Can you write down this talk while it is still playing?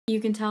You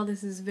can tell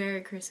this is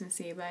very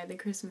Christmassy by the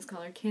Christmas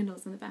colored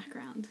candles in the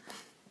background.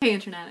 Hey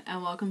internet,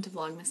 and welcome to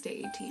Vlogmas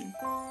Day 18.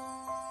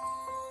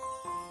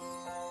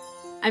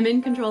 I'm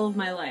in control of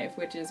my life,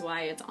 which is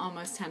why it's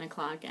almost 10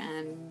 o'clock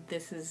and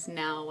this is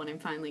now when I'm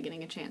finally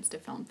getting a chance to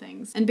film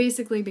things. And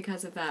basically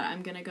because of that,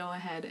 I'm gonna go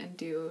ahead and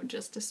do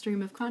just a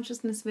stream of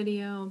consciousness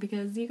video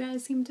because you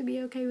guys seem to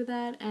be okay with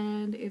that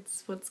and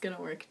it's what's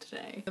gonna work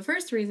today. The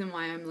first reason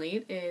why I'm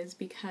late is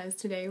because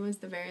today was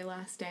the very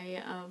last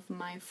day of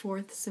my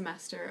 4th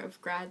semester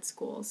of grad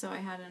school, so I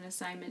had an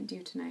assignment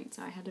due tonight,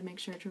 so I had to make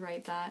sure to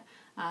write that.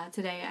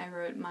 Today I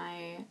wrote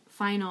my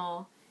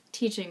final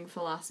teaching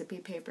philosophy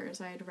paper,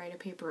 so I had to write a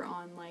paper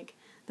on like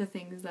the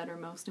things that are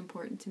most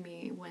important to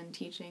me when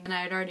teaching, and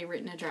I had already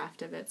written a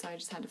draft of it, so I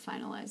just had to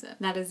finalize it.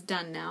 That is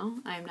done now.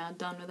 I am now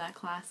done with that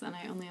class and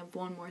I only have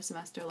one more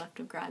semester left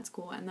of grad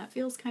school, and that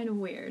feels kind of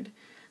weird.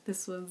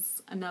 This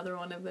was another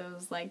one of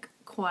those like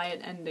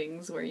quiet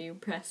endings where you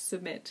press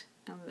submit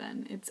and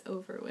then it's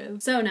over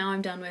with. So now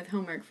I'm done with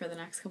homework for the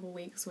next couple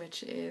weeks,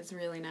 which is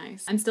really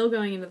nice. I'm still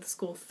going into the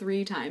school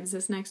 3 times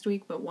this next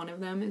week, but one of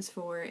them is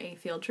for a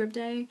field trip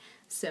day,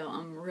 so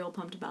I'm real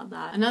pumped about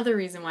that. Another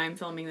reason why I'm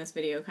filming this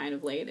video kind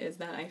of late is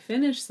that I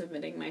finished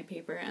submitting my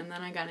paper and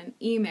then I got an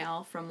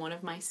email from one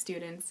of my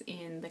students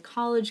in the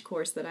college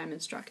course that I'm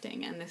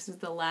instructing, and this is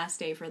the last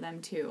day for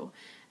them too.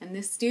 And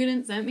this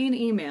student sent me an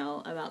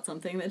email about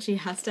something that she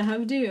has to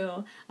have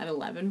due at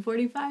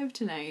 11:45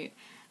 tonight.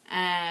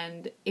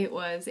 And it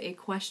was a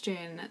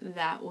question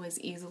that was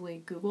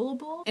easily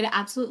Googleable. It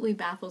absolutely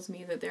baffles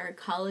me that there are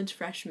college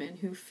freshmen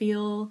who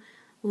feel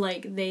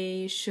like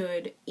they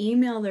should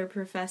email their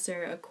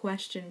professor a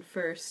question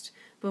first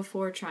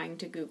before trying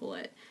to Google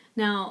it.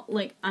 Now,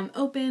 like, I'm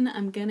open,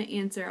 I'm gonna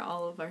answer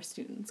all of our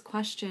students'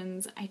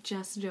 questions, I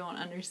just don't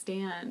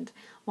understand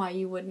why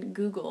you wouldn't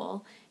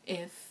Google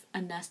if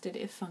a nested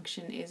if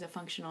function is a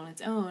function on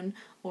its own,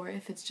 or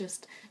if it's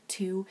just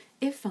 2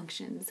 if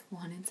functions,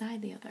 one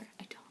inside the other.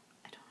 I don't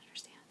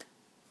understand.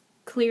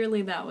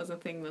 Clearly that was a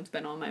thing that's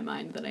been on my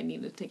mind that I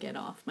needed to get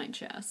off my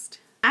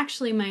chest.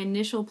 Actually, my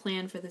initial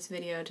plan for this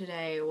video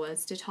today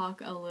was to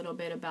talk a little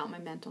bit about my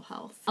mental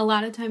health. A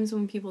lot of times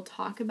when people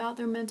talk about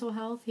their mental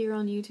health here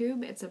on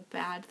YouTube, it's a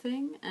bad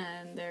thing,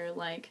 and they're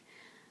like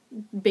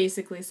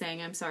basically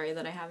saying, I'm sorry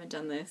that I haven't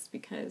done this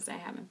because I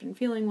haven't been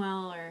feeling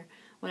well or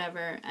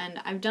whatever,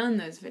 and I've done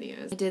those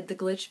videos. I did the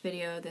glitch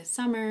video this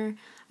summer,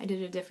 I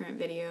did a different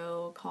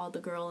video called The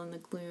Girl in the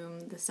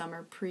Gloom the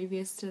summer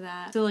previous to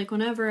that. So like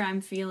whenever I'm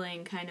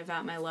feeling kind of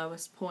at my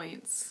lowest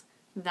points,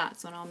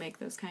 that's when I'll make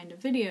those kind of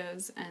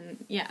videos,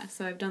 and yeah,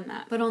 so I've done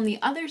that. But on the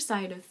other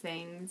side of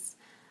things,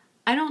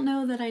 I don't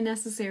know that I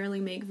necessarily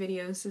make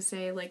videos to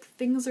say like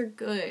things are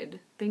good,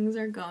 things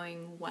are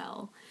going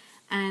well.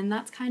 And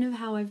that's kind of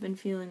how I've been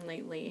feeling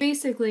lately.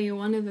 Basically,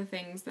 one of the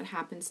things that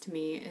happens to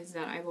me is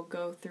that I will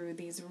go through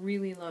these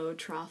really low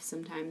troughs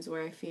sometimes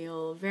where I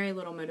feel very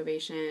little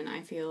motivation.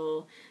 I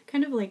feel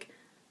kind of like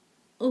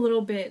a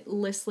little bit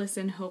listless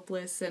and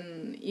hopeless,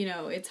 and you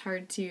know, it's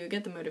hard to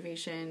get the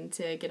motivation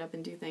to get up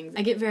and do things.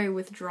 I get very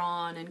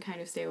withdrawn and kind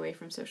of stay away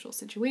from social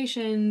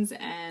situations,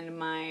 and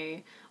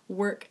my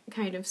work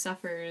kind of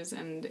suffers,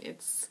 and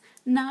it's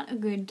not a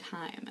good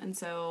time. And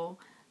so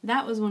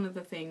that was one of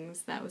the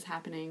things that was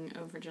happening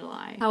over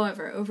July.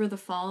 However, over the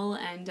fall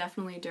and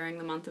definitely during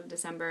the month of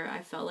December,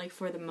 I felt like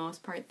for the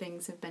most part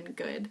things have been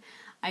good.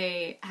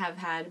 I have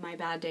had my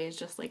bad days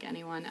just like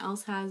anyone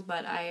else has,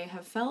 but I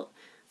have felt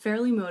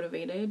fairly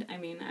motivated. I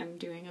mean, I'm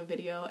doing a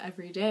video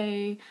every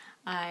day.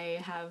 I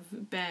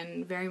have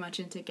been very much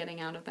into getting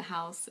out of the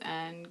house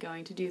and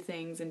going to do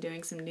things and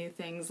doing some new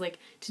things. Like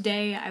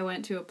today I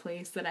went to a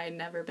place that I had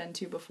never been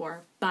to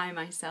before by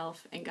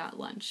myself and got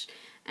lunch.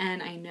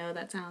 And I know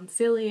that sounds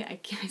silly, I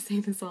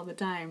say this all the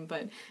time,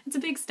 but it's a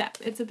big step.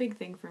 It's a big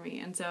thing for me,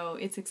 and so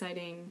it's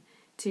exciting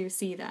to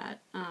see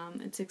that.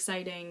 It's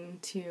exciting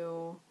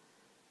to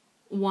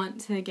want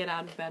to get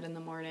out of bed in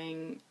the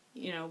morning,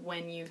 you know,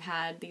 when you've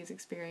had these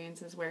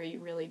experiences where you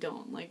really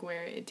don't, like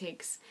where it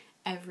takes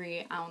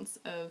every ounce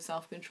of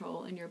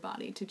self-control in your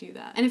body to do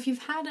that. And if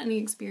you've had any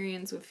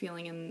experience with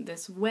feeling in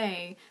this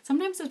way,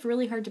 sometimes it's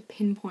really hard to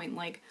pinpoint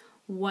like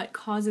what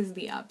causes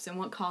the ups and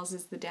what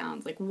causes the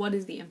downs, like what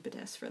is the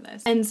impetus for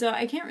this. And so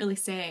I can't really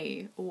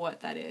say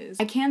what that is.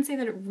 I can say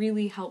that it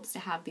really helps to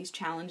have these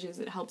challenges.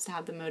 It helps to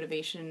have the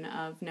motivation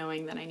of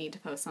knowing that I need to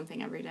post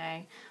something every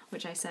day,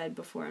 which I said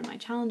before in my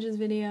challenges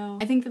video.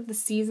 I think that the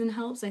season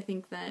helps. I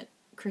think that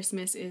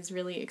Christmas is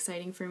really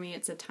exciting for me.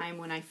 It's a time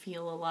when I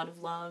feel a lot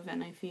of love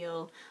and I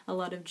feel a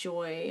lot of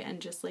joy and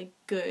just like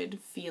good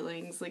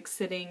feelings, like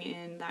sitting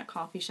in that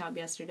coffee shop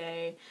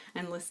yesterday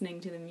and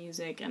listening to the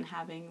music and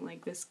having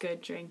like this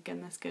good drink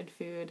and this good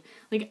food.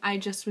 Like I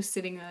just was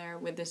sitting there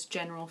with this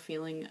general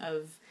feeling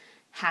of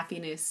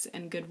happiness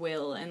and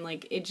goodwill, and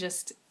like it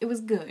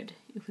was good.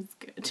 It was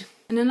good.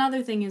 And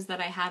another thing is that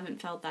I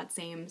haven't felt that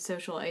same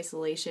social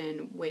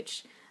isolation,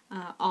 which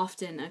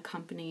often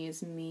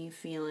accompanies me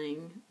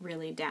feeling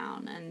really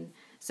down and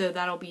So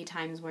that'll be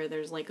times where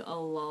there's like a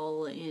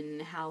lull in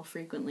how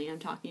frequently I'm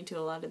talking to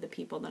a lot of the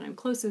people that I'm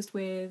closest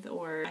with,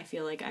 or I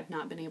feel like I've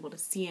not been able to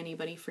see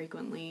anybody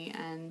frequently,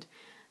 and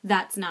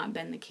that's not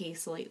been the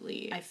case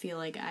lately. I feel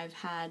like I've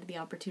had the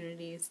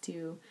opportunities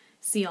to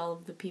see all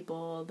of the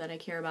people that I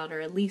care about,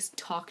 or at least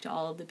talk to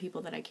all of the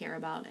people that I care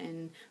about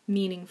in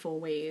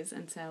meaningful ways,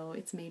 and so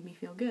it's made me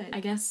feel good.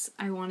 I guess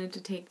I wanted to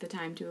take the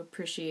time to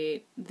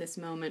appreciate this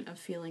moment of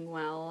feeling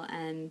well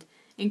and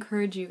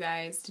encourage you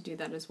guys to do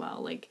that as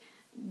well. Like,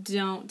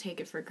 don't take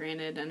it for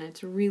granted, and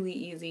it's really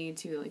easy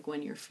to, like,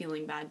 when you're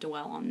feeling bad,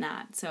 dwell on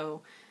that.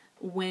 So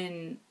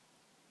when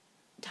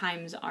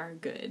times are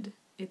good,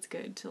 it's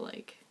good to,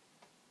 like,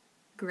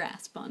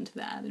 grasp onto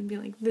that and be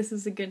like, this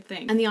is a good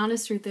thing. And the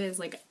honest truth is,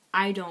 like,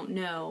 I don't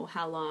know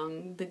how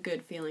long the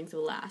good feelings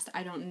will last.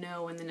 I don't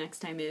know when the next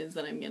time is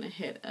that I'm gonna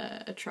hit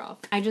a trough.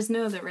 I just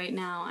know that right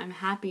now I'm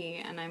happy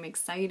and I'm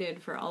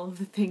excited for all of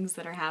the things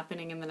that are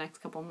happening in the next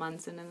couple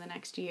months and in the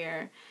next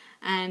year.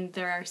 And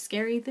there are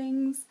scary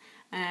things,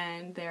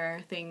 and there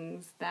are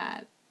things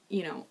that,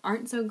 you know,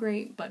 aren't so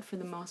great, but for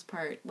the most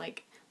part,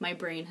 like, my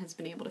brain has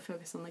been able to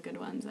focus on the good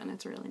ones, and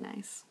it's really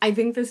nice. I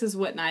think this is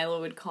what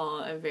Nyla would call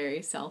a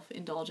very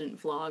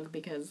self-indulgent vlog,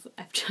 because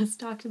I've just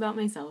talked about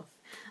myself.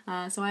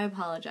 So I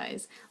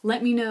apologize.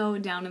 Let me know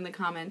down in the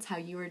comments how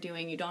you are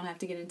doing. You don't have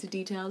to get into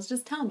details.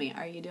 Just tell me,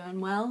 are you doing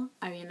well?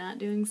 Are you not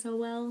doing so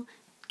well?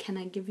 Can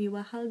I give you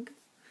a hug?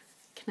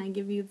 Can I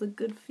give you the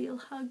good feel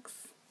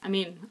hugs? I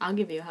mean, I'll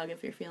give you a hug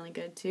if you're feeling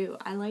good too.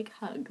 I like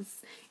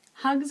hugs.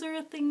 Hugs are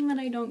a thing that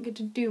I don't get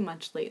to do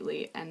much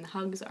lately, and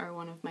hugs are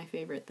one of my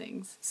favorite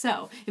things.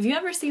 So, if you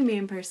ever see me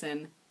in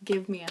person,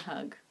 give me a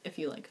hug if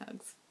you like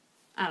hugs.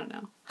 I don't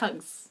know.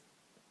 Hugs.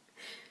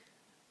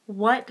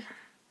 What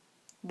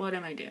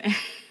am I doing?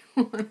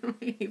 What am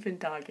I even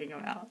talking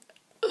about?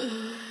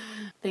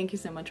 Thank you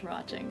so much for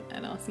watching,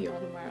 and I'll see you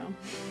all tomorrow.